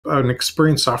an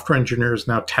experienced software engineer is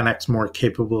now 10x more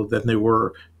capable than they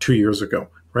were 2 years ago,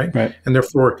 right? Right. And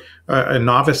therefore, a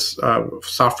novice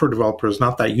software developer is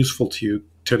not that useful to you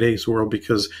today's world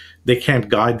because they can't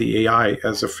guide the AI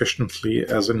as efficiently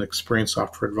as an experienced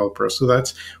software developer. So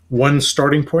that's one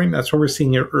starting point. That's why we're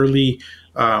seeing early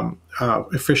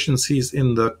efficiencies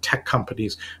in the tech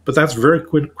companies, but that's very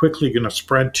quickly going to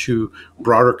spread to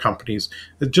broader companies.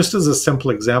 Just as a simple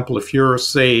example, if you're,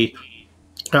 say,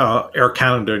 Air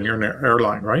Canada and you're an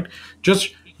airline, right?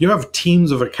 Just you have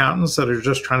teams of accountants that are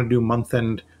just trying to do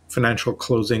month-end financial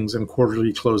closings and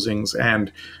quarterly closings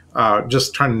and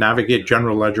just trying to navigate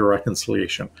general ledger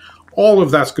reconciliation. All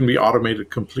of that's going to be automated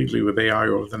completely with AI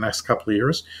over the next couple of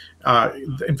years.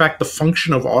 In fact, the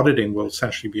function of auditing will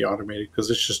essentially be automated because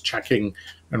it's just checking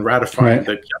and ratifying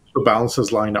that the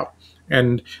balances line up.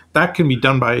 And that can be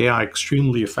done by AI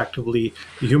extremely effectively.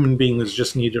 The human being is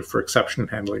just needed for exception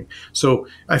handling. So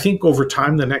I think over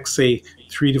time, the next, say,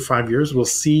 3 to 5 years, we'll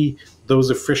see those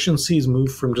efficiencies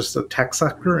move from just the tech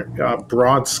sector,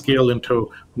 broad scale into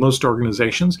most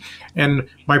organizations. And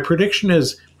my prediction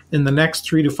is in the next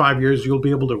 3 to 5 years, you'll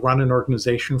be able to run an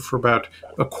organization for about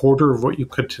a quarter of what you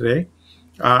could today.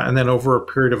 And then over a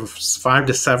period of 5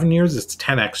 to 7 years, it's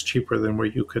 10x cheaper than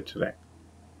what you could today.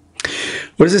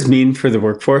 What does this mean for the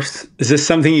workforce? Is this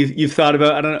something you've thought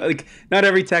about? I don't know, like not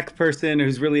every tech person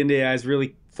who's really into AI has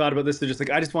really thought about this. They're just like,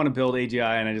 I just want to build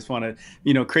AGI and I just want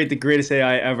to, create the greatest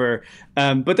AI ever.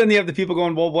 But then you have the people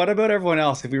going, well, what about everyone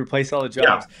else if we replace all the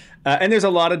jobs? Yeah. And there's a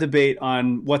lot of debate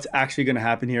on what's actually going to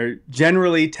happen here.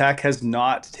 Generally, tech has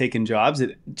not taken jobs.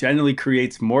 It generally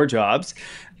creates more jobs.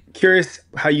 Curious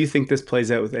how you think this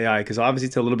plays out with AI, because obviously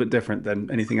it's a little bit different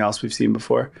than anything else we've seen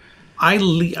before. I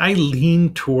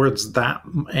lean towards that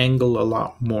angle a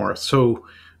lot more. So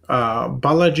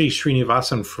Balaji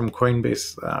Srinivasan from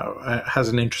Coinbase has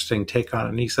an interesting take on it.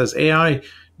 And he says AI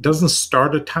doesn't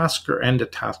start a task or end a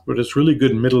task, but it's really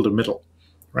good middle to middle,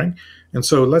 right? And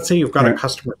so let's say you've got a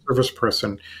customer service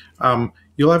person.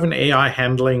 You'll have an AI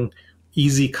handling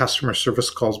easy customer service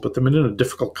calls, but the minute a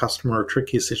difficult customer or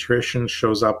tricky situation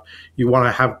shows up, you want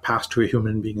to have passed to a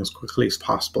human being as quickly as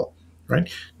possible. Right?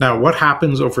 Now, what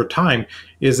happens over time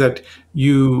is that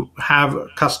you have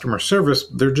customer service,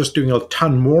 they're just doing a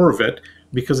ton more of it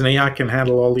because an AI can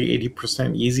handle all the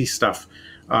 80% easy stuff.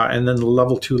 And then the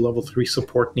level 2, level 3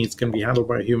 support needs can be handled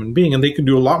by a human being. And they can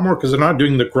do a lot more because they're not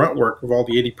doing the grunt work of all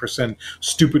the 80%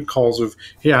 stupid calls of,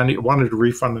 hey, I wanted a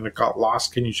refund and it got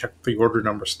lost. Can you check the order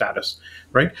number status,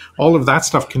 right? All of that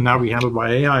stuff can now be handled by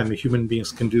AI and the human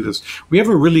beings can do this. We have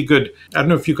a really good, I don't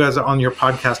know if you guys on your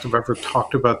podcast have ever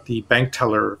talked about the bank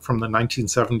teller from the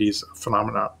 1970s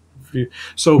phenomenon.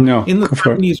 So in the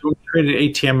 70s, when we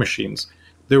created ATM machines,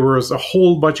 there was a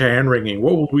whole bunch of hand wringing.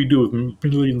 What will we do with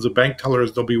millions of bank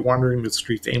tellers? They'll be wandering the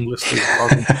streets aimlessly,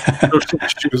 causing social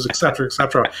issues, et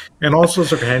cetera, and all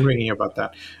sorts of hand wringing about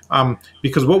that.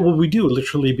 Because what will we do?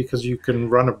 Literally, because you can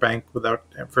run a bank without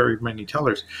very many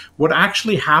tellers. What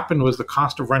actually happened was the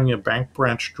cost of running a bank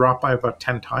branch dropped by about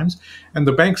 10 times, and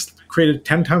the banks created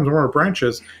 10 times more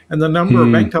branches, and the number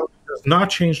of bank tellers has not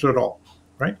changed at all,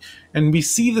 right? And we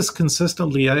see this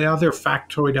consistently. The other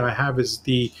factoid I have is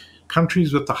the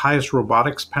countries with the highest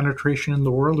robotics penetration in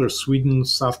the world are Sweden,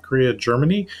 South Korea,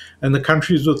 Germany, and the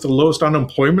countries with the lowest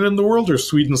unemployment in the world are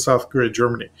Sweden, South Korea,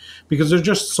 Germany, because there's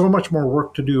just so much more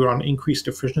work to do on increased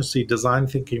efficiency, design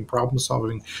thinking, problem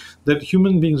solving, that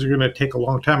human beings are going to take a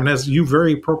long time. And as you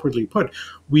very appropriately put,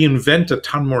 we invent a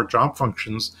ton more job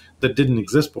functions that didn't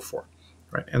exist before.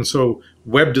 Right. And so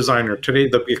web designer, today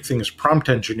the big thing is prompt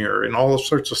engineer, and all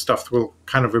sorts of stuff will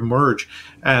kind of emerge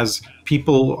as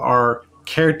people are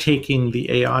caretaking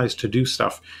the AIs to do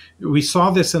stuff. We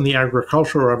saw this in the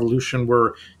agricultural revolution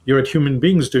where you had human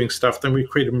beings doing stuff, then we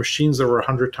created machines that were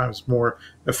 100 times more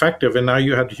effective, and now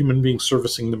you had human beings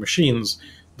servicing the machines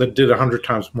that did 100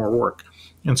 times more work.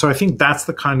 And so I think that's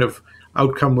the kind of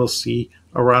outcome we'll see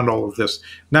around all of this.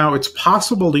 Now, it's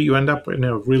possible that you end up in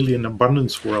an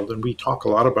abundance world, and we talk a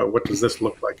lot about what does this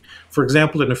look like. For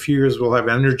example, in a few years, we'll have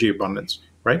energy abundance,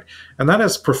 right? And that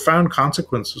has profound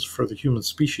consequences for the human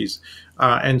species.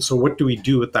 And so what do we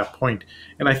do at that point?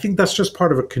 And I think that's just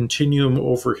part of a continuum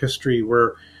over history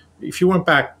where if you went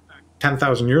back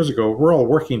 10,000 years ago, we're all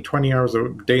working 20 hours a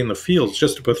day in the fields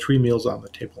just to put 3 meals on the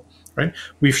table, right?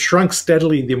 We've shrunk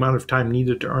steadily the amount of time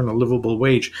needed to earn a livable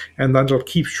wage, and that'll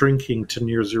keep shrinking to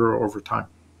near zero over time.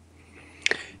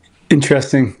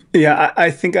 Interesting. Yeah,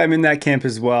 I think I'm in that camp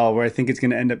as well, where I think it's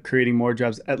going to end up creating more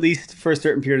jobs, at least for a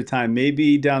certain period of time.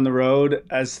 Maybe down the road,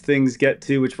 as things get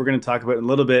to, which we're going to talk about in a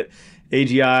little bit,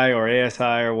 AGI or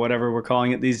ASI or whatever we're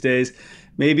calling it these days,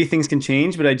 maybe things can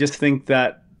change. But I just think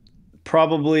that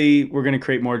probably we're going to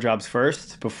create more jobs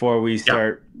first before we Yeah,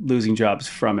 start losing jobs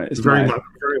from it. Is my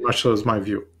very much so is my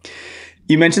view.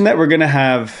 You mentioned that we're going to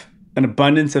have an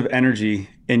abundance of energy,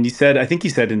 and you said, I think you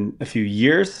said in a few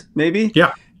years, maybe.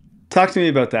 Yeah. Talk to me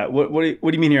about that. What do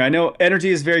you mean here? I know energy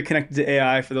is very connected to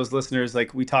AI. For those listeners,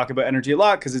 like we talk about energy a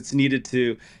lot because it's needed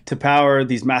to power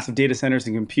these massive data centers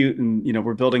and compute, and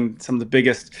we're building some of the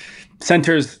biggest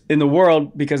centers in the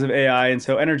world because of AI, and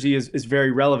so energy is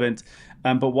very relevant.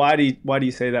 But why do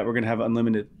you say that we're going to have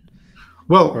unlimited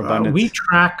or Well, we abundance?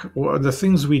 track the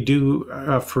things we do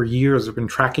for years have been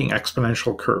tracking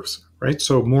exponential curves, right?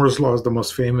 So Moore's law is the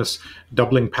most famous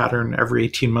doubling pattern every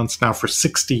 18 months now for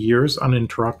 60 years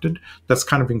uninterrupted. That's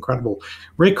kind of incredible.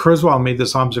 Ray Kurzweil made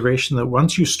this observation that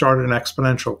once you start an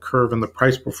exponential curve and the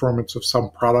price performance of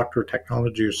some product or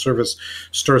technology or service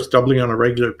starts doubling on a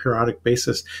regular periodic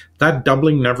basis, that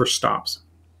doubling never stops.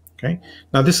 Okay.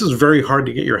 Now, this is very hard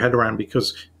to get your head around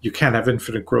because you can't have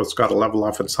infinite growth. It's got to level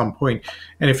off at some point.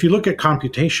 And if you look at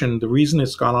computation, the reason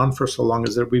it's gone on for so long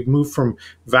is that we've moved from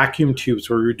vacuum tubes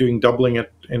where you're doing doubling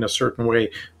it in a certain way,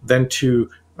 then to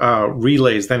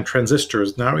relays, then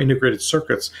transistors, now integrated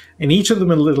circuits. And each of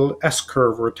them a little S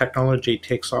curve where technology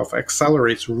takes off,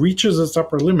 accelerates, reaches its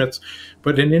upper limits,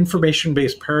 but an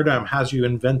information-based paradigm has you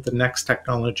invent the next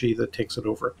technology that takes it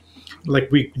over.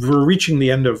 Like we're reaching the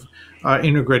end of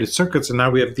integrated circuits, and now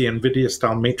we have the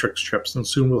NVIDIA-style matrix chips, and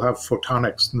soon we'll have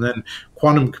photonics, and then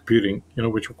quantum computing,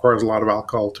 which requires a lot of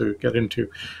alcohol to get into.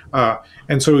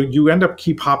 And so you end up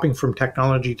keep hopping from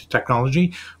technology to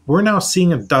technology. We're now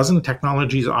seeing a dozen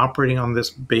technologies operating on this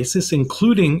basis,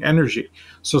 including energy.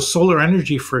 So solar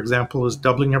energy, for example, is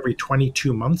doubling every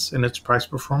 22 months in its price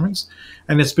performance,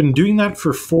 and it's been doing that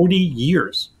for 40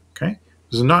 years. Okay,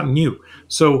 this is not new.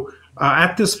 So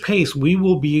at this pace, we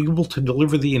will be able to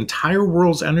deliver the entire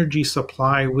world's energy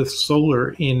supply with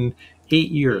solar in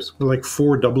 8 years. We're like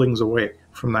 4 doublings away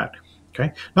from that.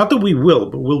 Okay, not that we will,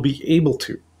 but we'll be able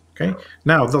to. Okay,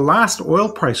 now the last oil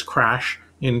price crash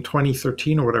in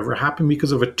 2013 or whatever happened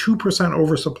because of a 2%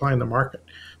 oversupply in the market.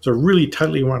 It's a really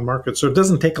tightly run market, so it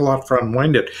doesn't take a lot to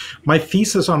unwind it. My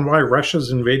thesis on why Russia's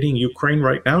invading Ukraine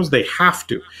right now is they have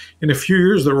to. In a few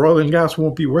years, the oil and gas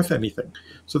won't be worth anything.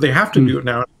 So they have to do it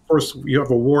now. Of course, you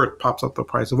have a war, it pops up the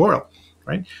price of oil,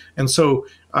 right? And so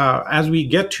as we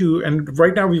get to, and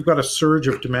right now we've got a surge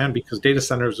of demand because data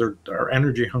centers are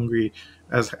energy hungry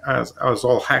as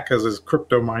all heck, as is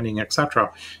crypto mining, etc.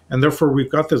 And therefore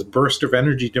we've got this burst of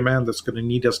energy demand that's going to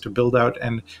need us to build out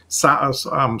and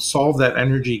solve that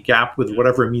energy gap with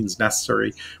whatever means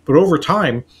necessary. But over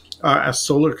time, as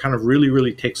solar kind of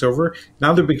really takes over,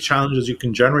 now the big challenge is you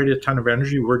can generate a ton of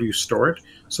energy. Where do you store it?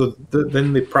 So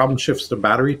then the problem shifts to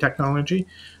battery technology.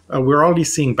 We're already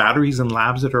seeing batteries in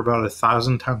labs that are about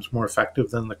 1,000 times more effective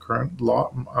than the current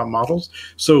models.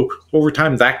 So over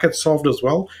time, that gets solved as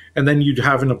well. And then you'd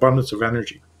have an abundance of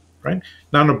energy, right?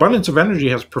 Now, an abundance of energy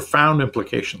has profound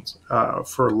implications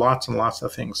for lots and lots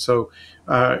of things. So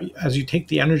as you take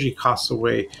the energy costs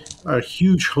away, a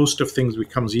huge host of things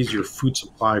becomes easier: food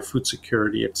supply, food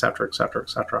security, et cetera, et cetera, et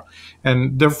cetera.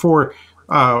 And therefore,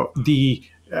 this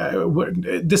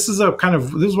is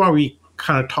why we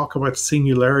kind of talk about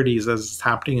singularities as it's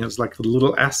happening as like the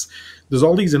little s. There's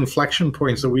all these inflection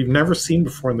points that we've never seen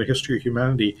before in the history of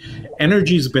humanity.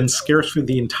 Energy has been scarce for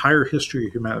the entire history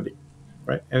of humanity,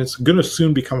 right? And it's going to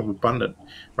soon become abundant,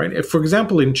 right? If, for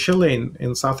example, in Chile,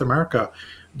 in South America,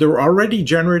 they're already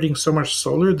generating so much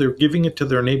solar, they're giving it to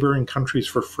their neighboring countries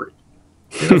for free.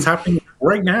 It's happening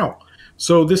right now.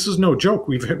 So this is no joke.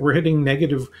 We're hitting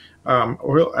negative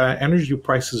oil energy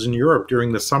prices in Europe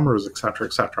during the summers, et cetera,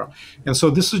 et cetera. And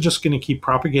so this is just going to keep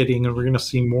propagating, and we're going to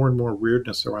see more and more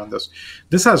weirdness around this.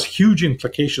 This has huge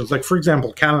implications. Like, for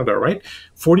example, Canada, right?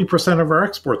 40% of our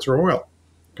exports are oil.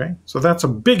 Okay, so that's a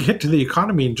big hit to the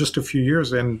economy in just a few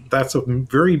years, and that's a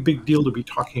very big deal to be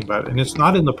talking about. And it's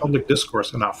not in the public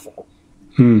discourse enough.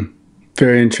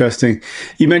 Very interesting.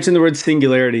 You mentioned the word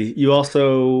singularity. You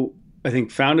also, I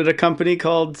think, founded a company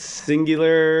called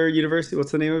Singular University.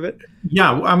 What's the name of it?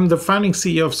 Yeah, I'm the founding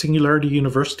CEO of Singularity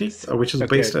University, which is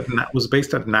based at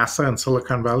NASA in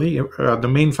Silicon Valley. The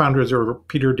main founders are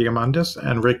Peter Diamandis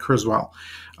and Ray Kurzweil.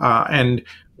 And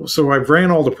so I've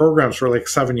ran all the programs for like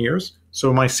 7 years.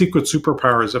 So my secret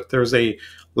superpower is if there's a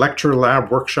lecture,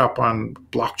 lab, workshop on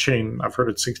blockchain, I've heard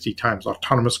it 60 times,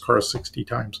 autonomous cars 60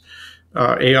 times,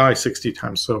 AI 60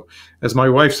 times. So as my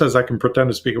wife says, I can pretend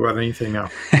to speak about anything now.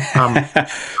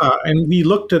 And we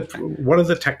looked at what are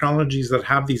the technologies that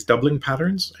have these doubling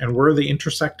patterns and where are they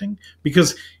intersecting?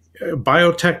 Because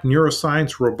biotech,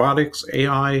 neuroscience, robotics,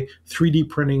 AI, 3D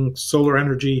printing, solar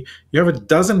energy. You have a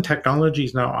dozen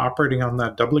technologies now operating on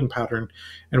that doubling pattern.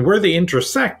 And where they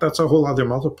intersect, that's a whole other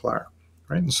multiplier.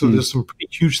 Right? And so there's some pretty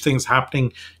huge things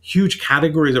happening, huge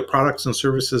categories of products and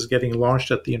services getting launched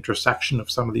at the intersection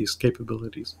of some of these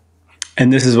capabilities.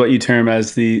 And this is what you term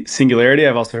as the singularity.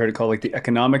 I've also heard it called like the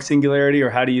economic singularity, or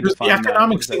how do you There's the define that?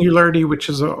 economic singularity, which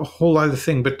is a whole other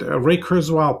thing, but Ray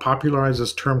Kurzweil popularized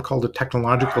this term called the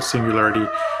technological singularity,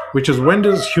 which is when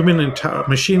does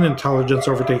machine intelligence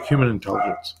overtake human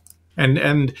intelligence?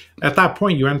 And at that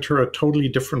point, you enter a totally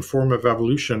different form of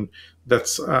evolution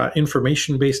that's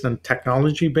information-based and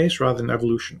technology-based rather than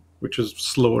evolution, which is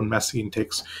slow and messy and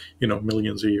takes,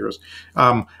 millions of years.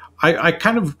 I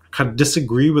kind of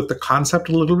disagree with the concept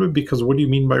a little bit, because what do you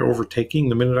mean by overtaking?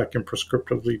 The minute I can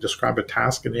prescriptively describe a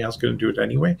task and AI is going to do it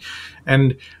anyway.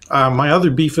 And my other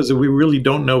beef is that we really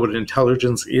don't know what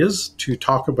intelligence is to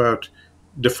talk about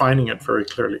defining it very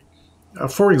clearly.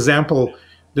 For example,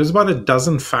 there's about a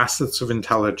dozen facets of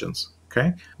intelligence.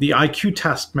 Okay, the IQ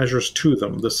test measures two of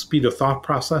them: the speed of thought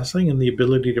processing and the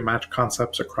ability to match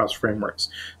concepts across frameworks.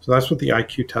 So that's what the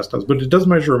IQ test does. But it does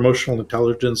measure emotional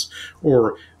intelligence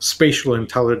or spatial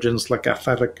intelligence, like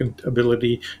athletic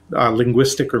ability,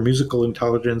 linguistic or musical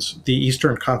intelligence, the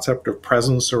Eastern concept of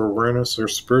presence or awareness, or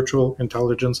spiritual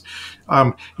intelligence.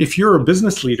 If you're a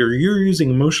business leader, you're using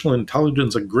emotional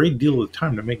intelligence a great deal of the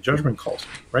time to make judgment calls,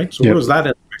 right? So Where does that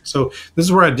end? So this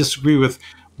is where I disagree with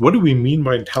what do we mean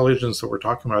by intelligence that we're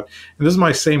talking about. And this is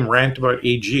my same rant about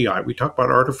AGI. We talk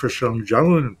about artificial and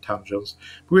general intelligence,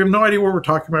 but we have no idea what we're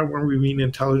talking about when we mean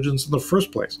intelligence in the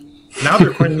first place. Now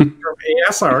they're coining the term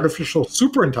ASI, artificial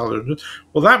superintelligence.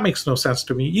 Well, that makes no sense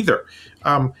to me either.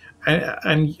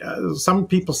 And some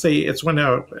people say it's when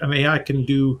an AI can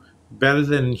do better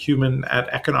than human at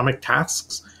economic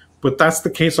tasks, but that's the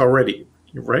case already.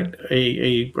 Right,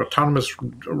 a autonomous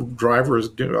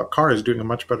a car is doing a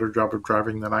much better job of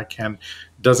driving than I can.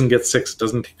 Doesn't get sick,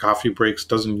 doesn't take coffee breaks,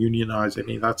 doesn't unionize,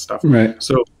 any of that stuff. Right.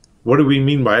 So, what do we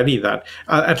mean by any of that?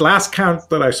 At last count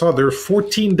that I saw, there are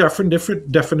 14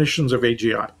 different definitions of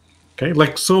AGI. Okay,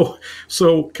 like so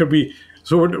can we?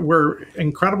 So we're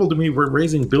incredible to me. We're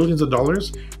raising billions of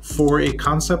dollars for a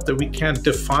concept that we can't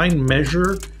define,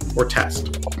 measure, or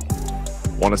test.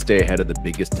 Want to stay ahead of the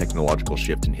biggest technological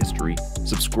shift in history?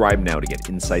 Subscribe now to get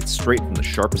insights straight from the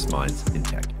sharpest minds in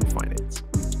tech and finance.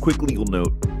 Quick legal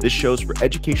note, this show's for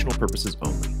educational purposes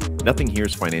only. Nothing here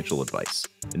is financial advice.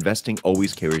 Investing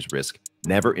always carries risk.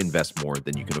 Never invest more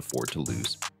than you can afford to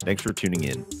lose. Thanks for tuning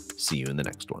in. See you in the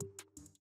next one.